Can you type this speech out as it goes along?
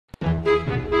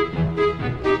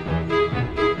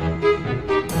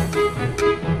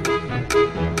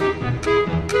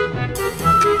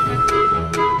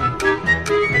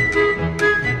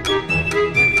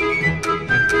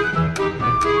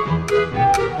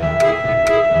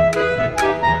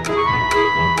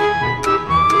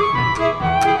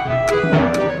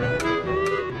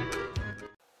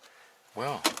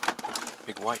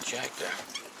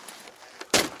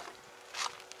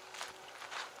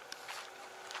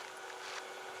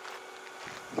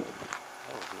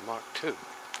Mark II.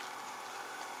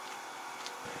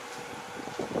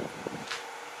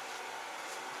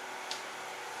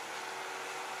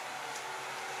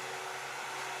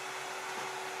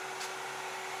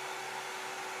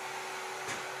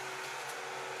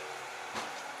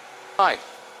 Hi.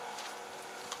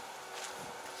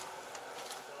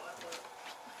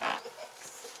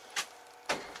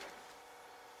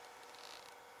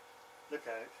 Look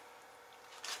out.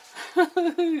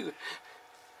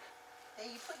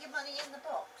 Hey, you put your money in the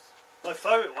box. My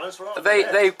favourite one's right on the They've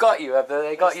left. got you, have they?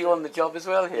 They got you on the job as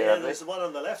well here, Yeah, have they? there's the one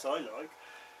on the left I like.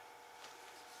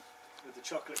 With the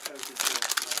chocolate coated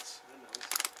nuts.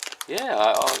 They're nice.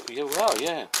 Yeah, yeah, well,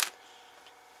 yeah.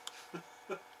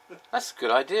 That's a good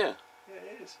idea. Yeah,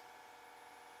 it is.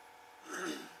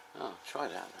 Oh, try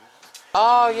that.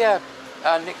 Oh, yeah.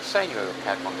 Nick's saying you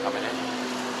had one coming in. Yeah,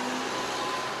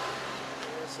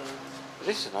 so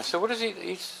This is nice. So what is he?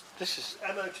 This is a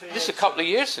MK2 couple of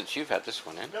years since you've had this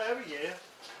one in. No, every year.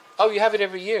 Oh, you have it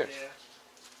every year? Yeah.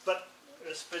 But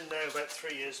it's been now about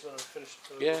 3 years when I finished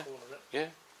all of it. Yeah.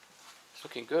 It's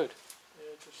looking good.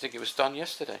 Yeah, I think it was done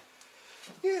yesterday.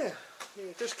 yeah,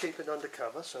 just keep it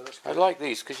undercover, so that's good. I like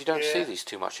these because you don't see Yeah. these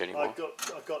too much anymore.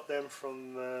 I got them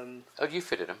from Oh, you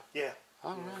fitted them? yeah.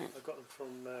 Oh, yeah, right. I got them from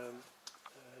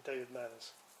David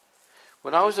Manners.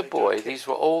 When I was a They boy, don't these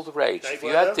were all the rage. They If you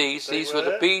were, had these were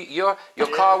the B. Your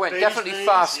car went definitely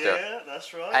faster. Yeah,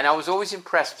 that's right. And I was always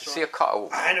impressed to see a car. Oh,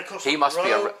 And of course, he must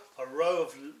be a row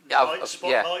of yeah, lights,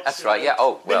 yeah, spotlights. that's right. Yeah.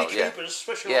 Oh, well, Mini yeah. Coopers,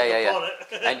 especially Yeah, on yeah, the yeah. bonnet.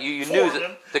 And you Four knew of that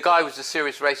them. the guy was a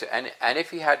serious racer. And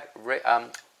if he had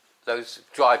those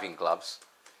driving gloves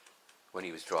when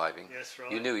he was driving, Yes,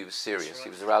 right. you knew he was serious. That's right. He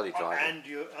was a rally driver. And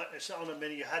it's not on a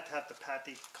mini. You had to have the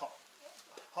paddy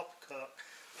Hopkirk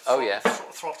Oh, yeah.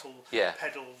 throttle Yeah.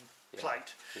 pedal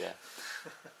plate. Yeah.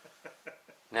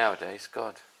 Nowadays,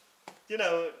 God. You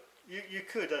know, you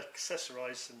could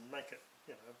accessorise and make it,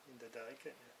 you know, in the day,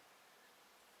 couldn't you?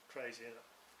 Crazy, isn't it?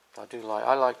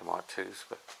 I like the Mark IIs,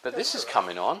 but this is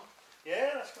coming on.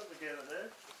 Yeah, that's got together now.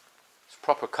 It's a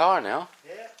proper car now.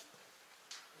 Yeah.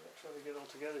 Trying to get it all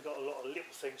together. Got a lot of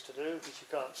little things to do which you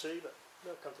can't see, but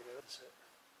they'll come together. That's it.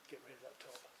 Get rid of that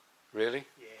top. Really?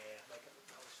 Yeah, make it look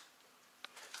nice.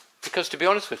 Because to be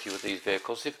honest with you, with these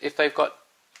vehicles, if they've got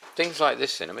things like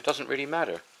this in them, it doesn't really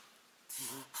matter.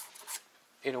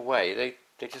 In a way,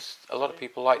 they just, a lot of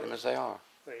people like them as they are.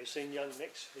 Well, you've seen young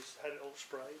Nick's, he's had it all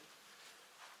sprayed.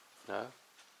 No?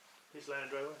 His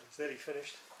Land Rover, he's nearly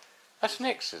finished. That's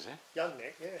Nick's, is it? Young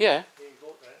Nick, yeah. Yeah. He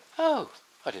bought that. Oh,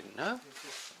 I didn't know. He's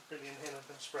just bringing him up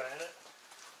and spraying it.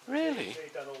 Really? He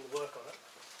done all the work on it.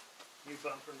 New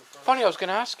bumper in the front. Funny, I was going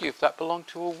to ask you if that belonged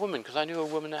to a woman, because I knew a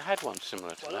woman that had one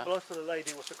similar to Well, it that. belongs to the lady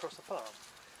who was across the farm.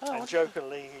 Oh, And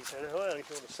jokingly he said, well, if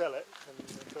you want to sell it, and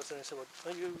of course then I said, well,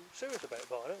 are you serious about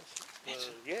buying it? I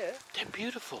said, well, yeah. They're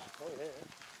beautiful. Oh yeah.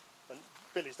 And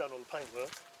Billy's done all the paintwork.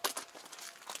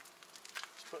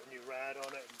 He's put a new rad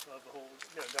on it and overhauled,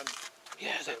 you know, done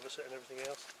service it and everything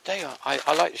else. They are.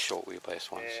 I like the short wheelbase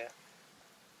ones. Yeah.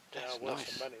 That's Worth nice.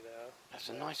 some money now. That's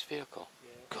a nice vehicle.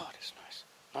 Yeah. God, it's nice.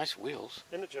 Nice wheels.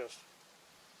 Isn't it just?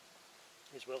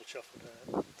 He's well chuffed with that.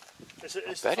 It's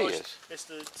bet he the is. It's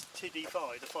the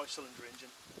TD5, the 5-cylinder engine.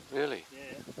 Really?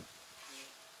 Yeah.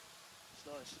 It's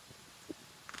nice.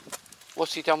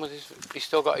 What's he done with his? He's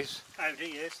still got his. Audi,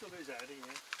 yeah, still got his Audi,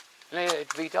 yeah.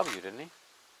 VW, didn't he?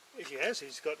 Yes,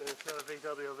 he's got another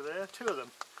VW over there, two of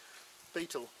them.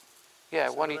 Beetle. Yeah,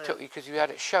 Still one he there. took because you had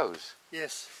at shows.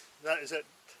 Yes, that is at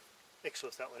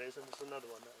Ixworth, that one is, and there's another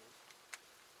one. That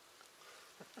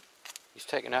He's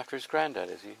taken after his granddad,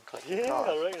 is he? Collecting yeah, cars.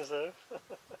 I reckon so.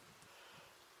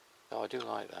 Oh, I do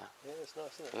like that. Yeah, it's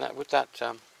nice, isn't it? And that with that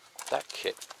that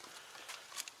kit.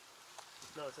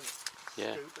 It's nice, isn't it?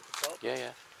 Yeah. Scoop at the top.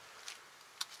 Yeah.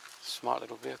 Smart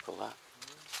little vehicle, that.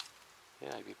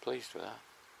 Yeah, you'd be pleased with that.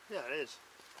 Yeah, it is.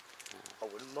 I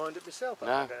wouldn't mind it myself. No.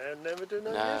 I'd never do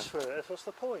no No. use for it. What's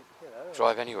the point? You know.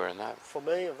 Drive anywhere in that. For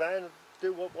me, a van,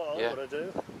 do what I want to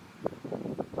do.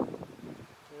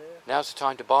 Now's the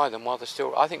time to buy them while they're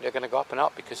still. I think they're going to go up and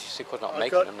up because you're still not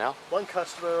making them now. One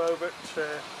customer over at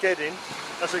Gedding,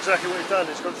 that's exactly what he's done.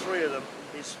 He's got 3 of them.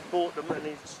 He's bought them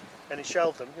and he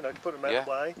shelved them, you know, to put them out of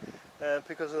the way,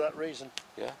 because of that reason.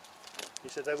 Yeah. He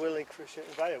said they will increase in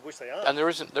value, which they are. And there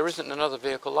isn't another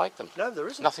vehicle like them. No, there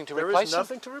isn't. Nothing to replace them. There is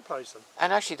nothing to replaise them.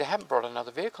 And actually, they haven't brought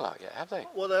another vehicle out yet, have they?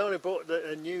 Well, they only brought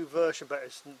a new version, but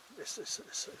it's a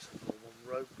normal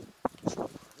road. It's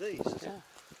not one of these. Is it?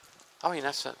 I mean,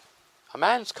 that's a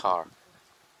man's car.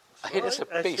 That's It's a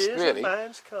beast, it is really. a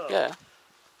man's car. Yeah.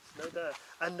 No doubt.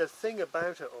 And the thing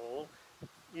about it all,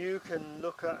 you can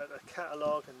look at a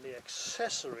catalogue and the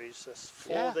accessories that's for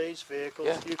Yeah. these vehicles.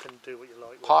 Yeah. You can do what you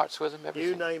like with Parts with them, it. everything.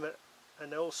 You name it,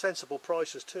 and they're all sensible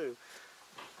prices too.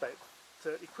 About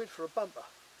 30 quid for a bumper.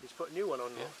 He's put a new one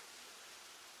on. Yeah.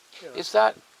 You know. Is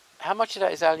that, how much of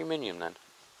that is aluminium then?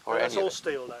 Or That's any all of it?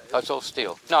 steel, that is. Oh, it's all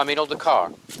steel. No, I mean all the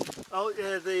car. Oh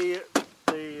yeah,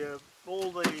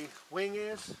 all the wing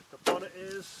is, the bonnet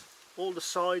is, all the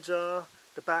sides are,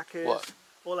 the back is, What?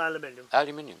 all aluminium.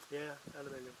 Aluminium. Yeah,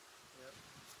 aluminium. Yeah.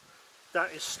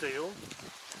 That is steel.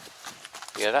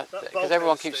 Yeah, that That because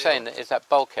everyone bulkhead's keeps steel. saying that is that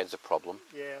bulkhead's a problem.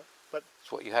 Yeah, but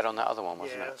It's what you had on that other one,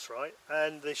 wasn't yeah, it? that's right.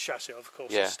 And the chassis, of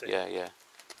course, Yeah, is steel. yeah.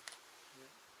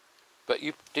 But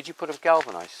did you put a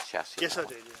galvanised chassis? Yes, in I that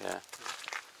did. one? Yeah.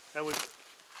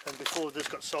 And before this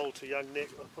got sold to young Nick,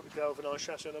 I put a galvanised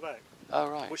chassis on the back, Oh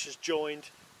right. which is joined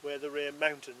where the rear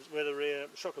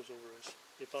shock absorber is.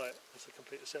 You buy it as a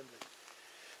complete assembly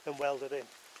and weld it in.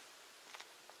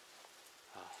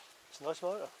 Oh. It's a nice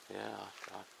motor.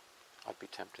 Yeah, I'd be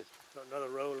tempted. Got another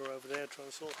roller over there trying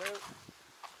to sort out.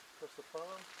 Across the farm,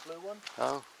 blue one.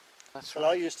 Oh, that's Well,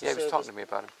 right. I used to yeah, he was service- talking to me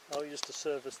about him. I used to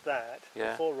service that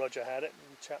Yeah. before Roger had it.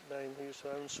 A chap named who used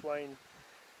to own Swain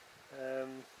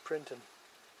Printon,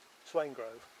 Swain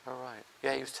Grove. All right.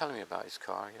 Yeah, he was telling me about his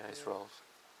car. Yeah, his Rolls.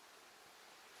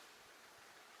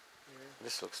 Yeah.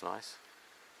 This looks nice.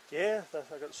 Yeah,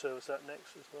 I got to service that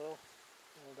next as well.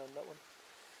 I've done that one.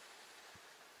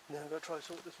 Now I've got to try to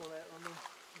sort this one out on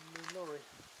the lorry.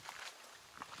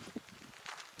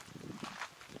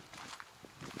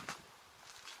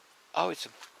 Oh, it's a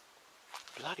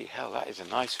bloody hell. That is a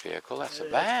nice vehicle. That's a Yeah.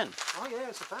 van. Oh yeah,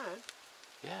 it's a van.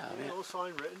 Yeah, I Yeah, mean, all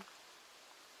sign written.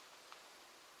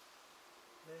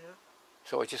 Yeah.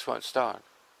 so it just won't start.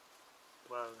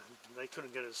 Well, they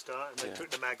couldn't get it to start, and they Yeah. took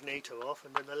the magneto off,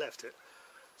 and then they left it.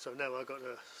 So now I've got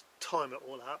to time it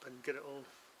all up and get it all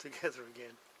together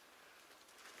again.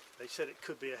 They said it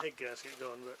could be a head gasket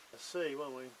gone, but let's see,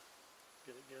 won't we?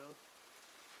 Get it going.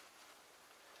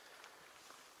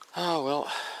 Oh well.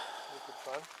 Good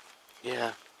fun.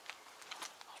 Yeah.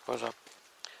 I suppose I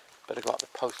better go up to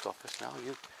the post office now.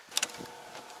 You.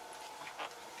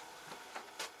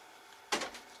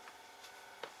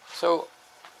 So,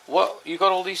 what you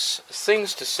got all these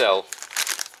things to sell?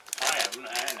 I haven't,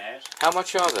 Anne has. How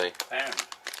much are they? Pound.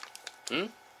 Hmm?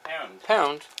 Pound.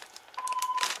 Pound?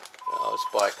 Oh, let's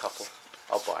buy a couple.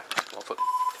 I'll buy a couple. I'll put.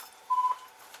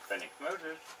 Bennicks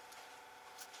Motors.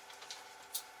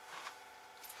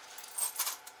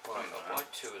 Right, I'll buy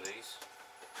 2 of these.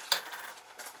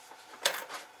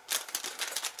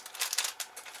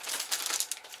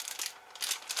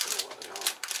 Don't know what they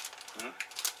are. Hmm?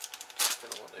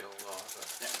 Don't know what they all are, but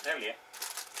I can tell you. yeah,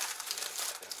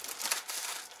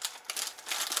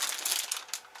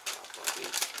 I'll buy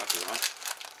these. That'll be right.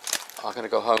 I'm going to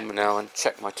go home now and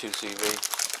check my 2CV,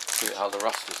 see how the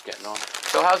rust is getting on.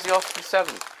 So how's the Austin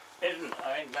 7? Isn't,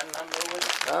 I ain't done number with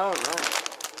it. Oh,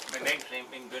 right. My legs ain't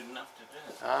been good enough to do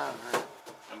it. Ah, right.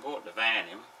 I bought the van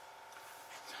in.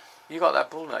 You got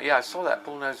that bullnose? Yeah, I saw that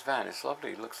bullnose van. It's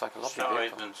lovely. It looks like a lovely Sized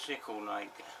vehicle. and sickle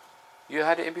like. You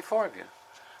had it in before, have you?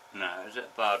 No, it was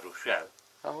at Bardell Show.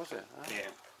 Oh, was it? Oh. Yeah.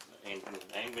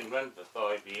 Ain't been run for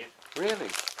 5 years. Really?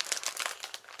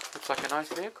 Looks like a nice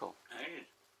vehicle. It is.